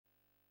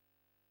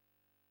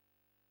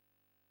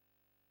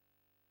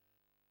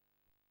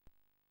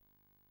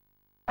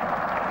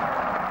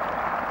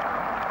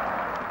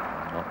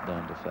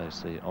face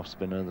the off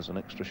spinner. There's an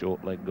extra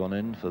short leg gone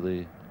in for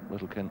the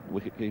Little Kent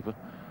wicket-keeper.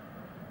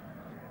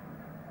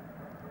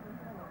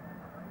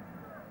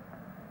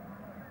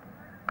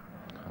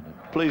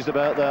 Pleased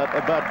about that.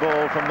 A bad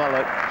ball from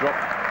Mullock,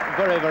 dropped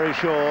very, very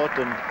short,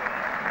 and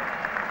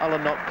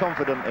Alan Knott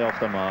confidently off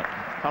the mark,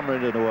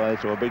 hammering it away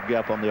through a big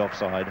gap on the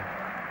offside.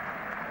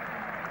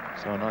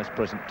 So a nice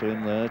present to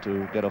him there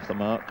to get off the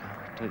mark.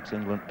 Takes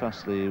England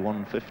past the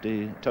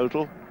 150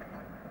 total.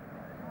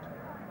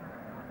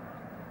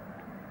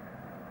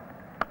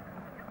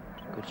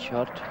 Good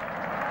shot.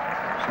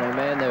 There's no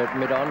man there at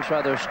mid-on. It's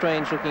rather a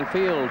strange-looking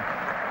field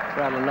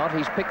for Alan Knott.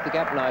 He's picked the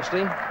gap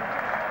nicely,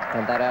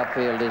 and that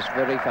outfield is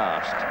very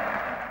fast.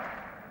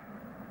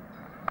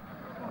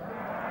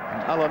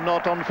 And Alan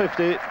Knott on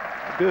 50.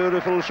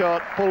 Beautiful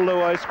shot, pulled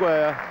away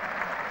square.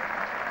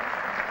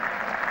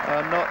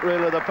 And not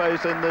really the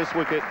pace in this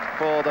wicket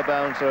for the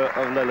bouncer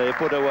of Lilly.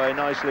 Put away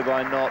nicely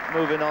by Knott.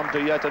 Moving on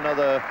to yet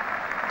another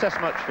Test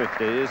match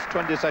 50. His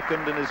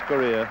 22nd in his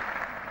career.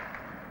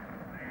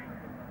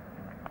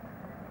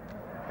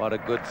 What a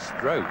good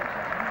stroke.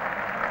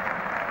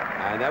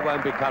 And that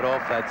won't be cut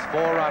off. That's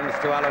 4 runs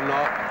to Alan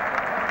Knott.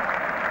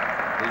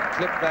 He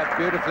clipped that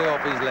beautifully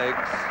off his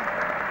legs.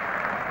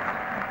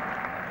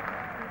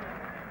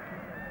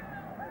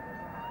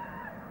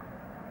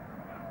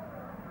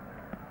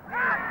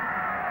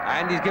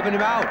 And he's given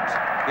him out.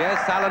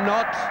 Yes, Alan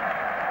Knott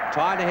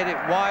trying to hit it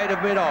wide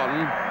of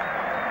mid-on.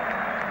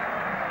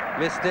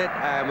 Missed it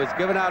and was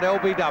given out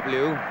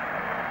LBW.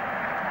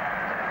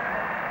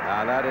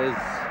 Now that is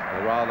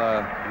a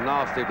rather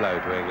nasty blow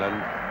to England,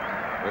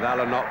 with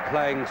Alan Knott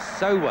playing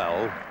so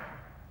well.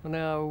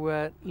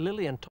 Now,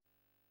 Lilly and